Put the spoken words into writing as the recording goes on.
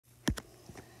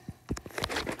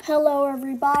Hello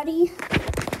everybody.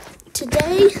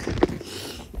 Today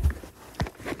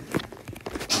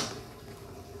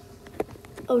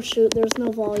oh shoot, there's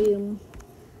no volume.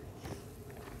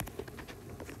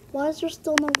 Why is there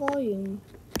still no volume?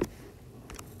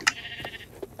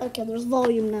 Okay, there's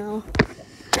volume now.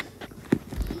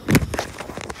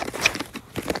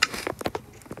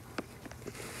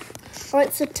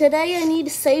 Alright, so today I need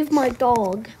to save my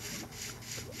dog.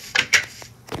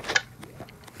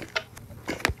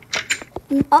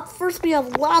 Up first, we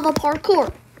have lava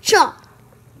parkour. Chop!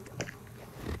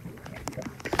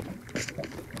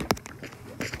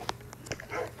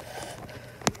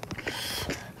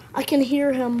 I can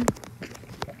hear him.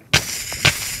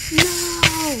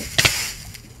 No!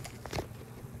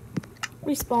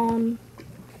 Respawn.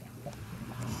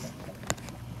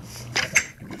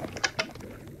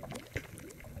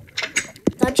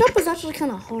 That jump is actually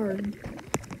kind of hard.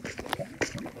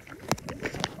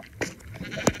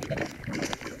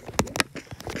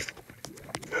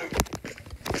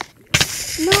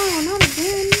 No, not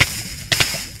again.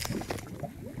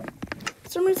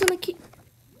 Somebody's gonna keep...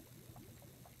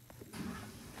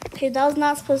 Okay, that was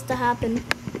not supposed to happen.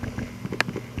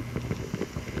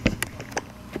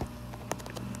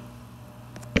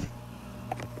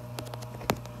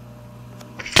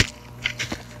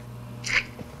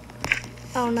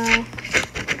 Oh no.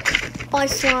 Bye,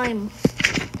 slime.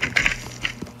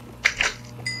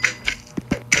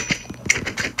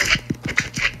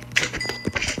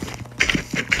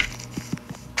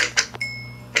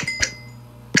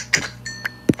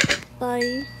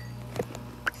 Bye.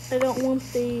 I don't want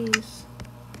these.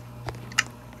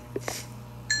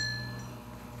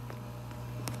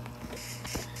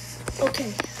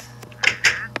 Okay.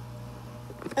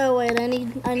 Oh wait, I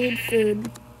need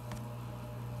food.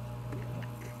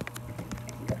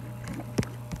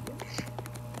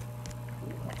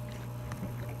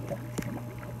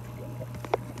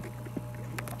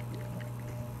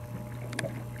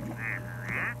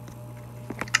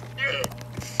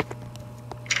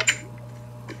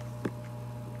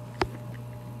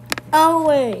 Oh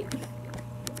wait.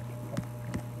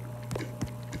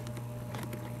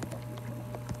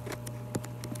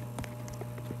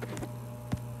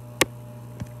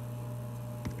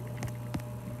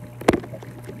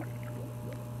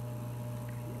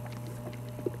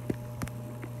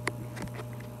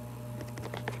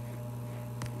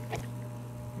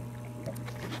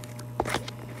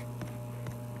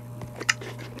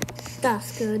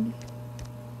 That's good.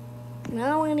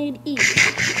 Now I need to eat.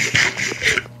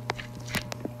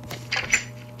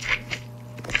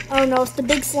 Oh no, it's the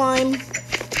big slime.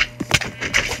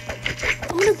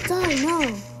 I'm gonna die,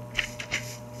 no.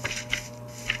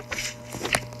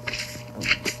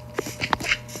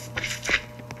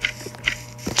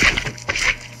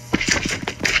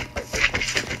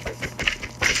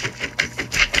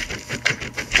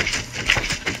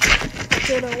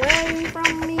 Get away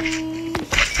from me.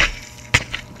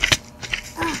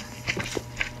 Ah.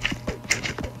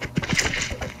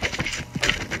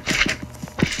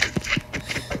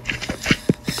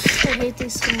 I hate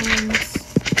these slimes.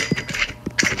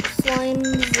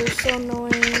 Slimes are so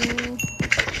annoying.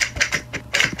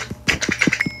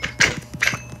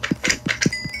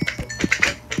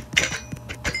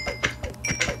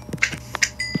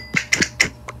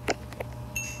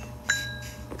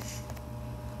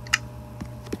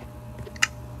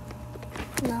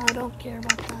 No, I don't care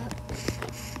about that.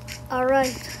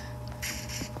 Alright.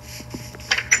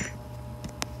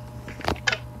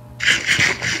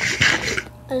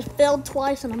 I failed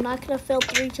twice and I'm not gonna fail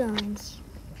 3 times.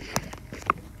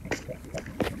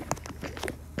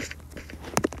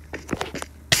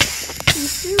 Are you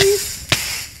serious?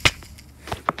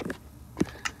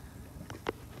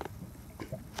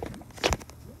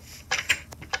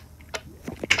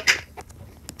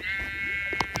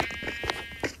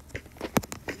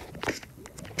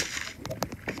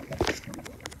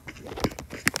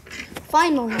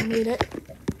 Finally, I made it.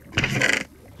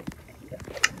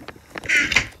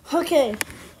 Okay.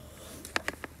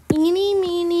 Eeny,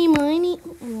 meeny, miny.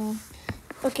 Oh.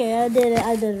 Okay, I did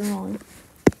it wrong.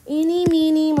 Eeny,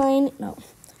 meeny, miny. No.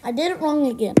 I did it wrong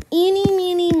again. Eeny,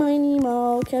 meeny, miny,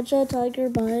 moe. Catch a tiger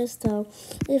by his toe.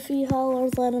 If he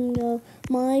hollers, let him go.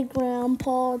 My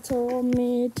grandpa told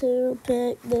me to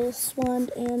pick this one,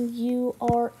 and you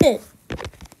are it.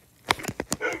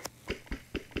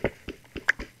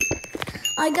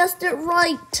 I guessed it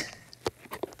right.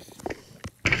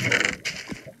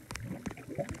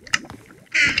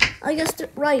 I guessed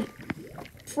it right.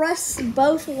 Press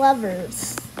both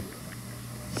levers.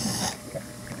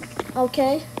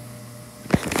 Okay.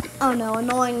 Oh no,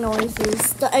 annoying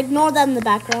noises. Ignore that in the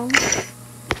background.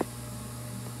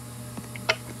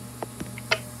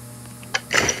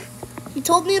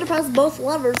 told me to press both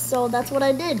levers, so that's what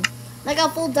I did. I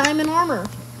got full diamond armor.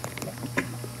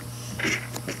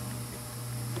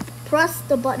 Press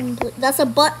the button, please. That's a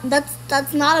button.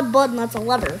 That's not a button. That's a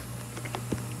lever.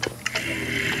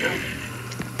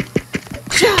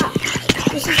 Cha!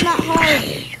 This is not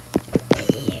hard.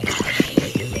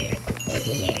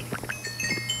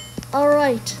 All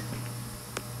right.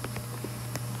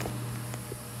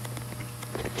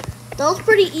 That was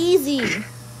pretty easy.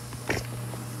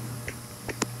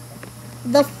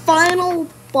 The final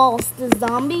boss, the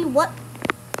zombie. What?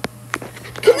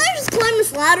 Can I just climb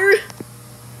this ladder?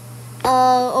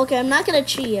 Okay, I'm not gonna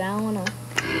cheat. I don't wanna.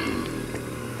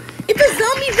 It's a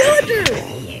zombie villager!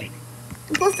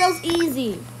 And plus, that was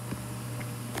easy.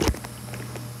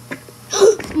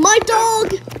 My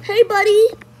dog! Hey, buddy!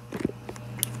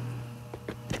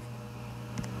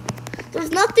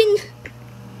 There's nothing.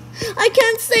 I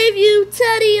can't save you,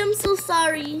 Teddy. I'm so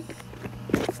sorry.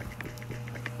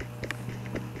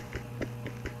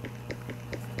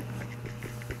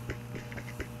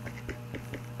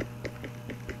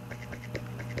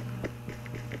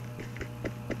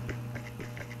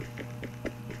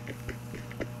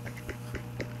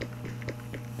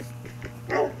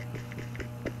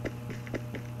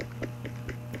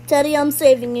 Teddy, I'm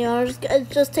saving you. It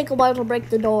just take a while to break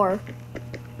the door.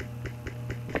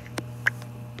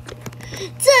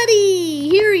 Teddy,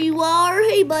 here you are.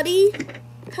 Hey, buddy.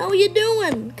 How are you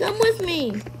doing? Come with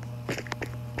me.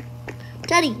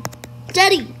 Teddy,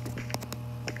 Teddy.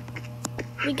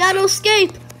 We gotta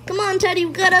escape. Come on, Teddy,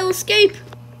 we gotta escape.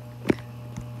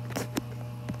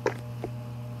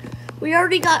 We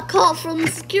already got caught from the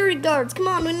security guards. Come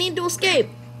on, we need to escape.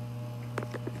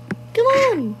 Come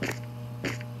on.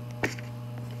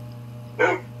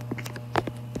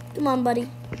 Come on, buddy.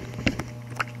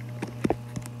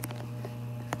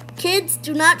 Kids,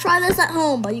 do not try this at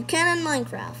home, but you can in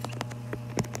Minecraft.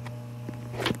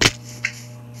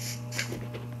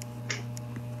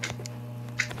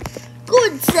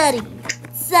 Good, Seti.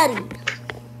 Seti.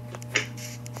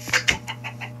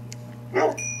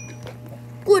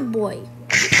 Good boy.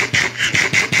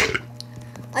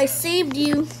 I saved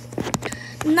you.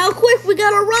 Now quick, we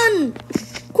gotta run.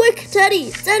 Quick,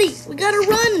 Teddy, Teddy, we gotta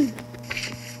run.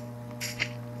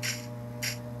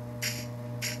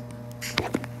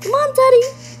 Come on, Teddy.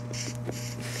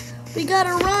 We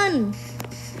gotta run.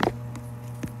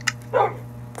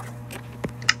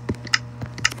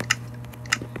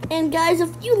 And guys, if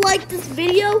you like this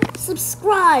video,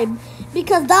 subscribe,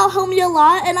 because that'll help me a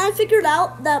lot. And I figured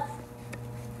out that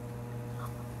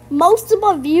most of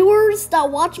my viewers that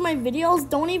watch my videos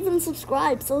don't even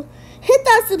subscribe. So hit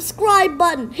that subscribe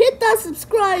button. Hit that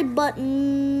subscribe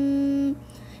button.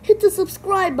 Hit the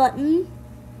subscribe button.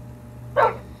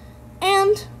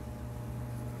 And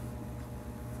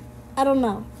I don't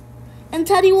know. And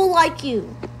Teddy will like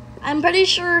you. I'm pretty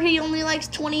sure he only likes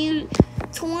 21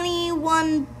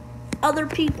 other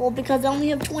people because I only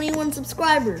have 21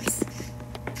 subscribers.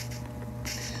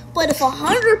 But if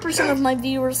 100% of my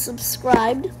viewers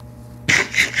subscribed,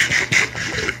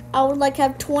 I would like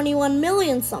have 21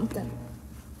 million something.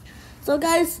 So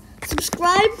guys,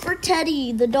 subscribe for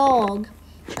Teddy the dog.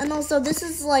 And also, this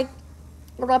is like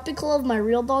a replica of my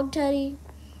real dog, Teddy.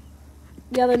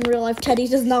 Yeah, in real life, Teddy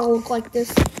does not look like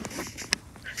this.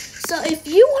 So if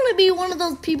you want to be one of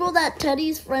those people that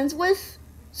Teddy's friends with,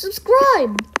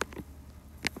 subscribe.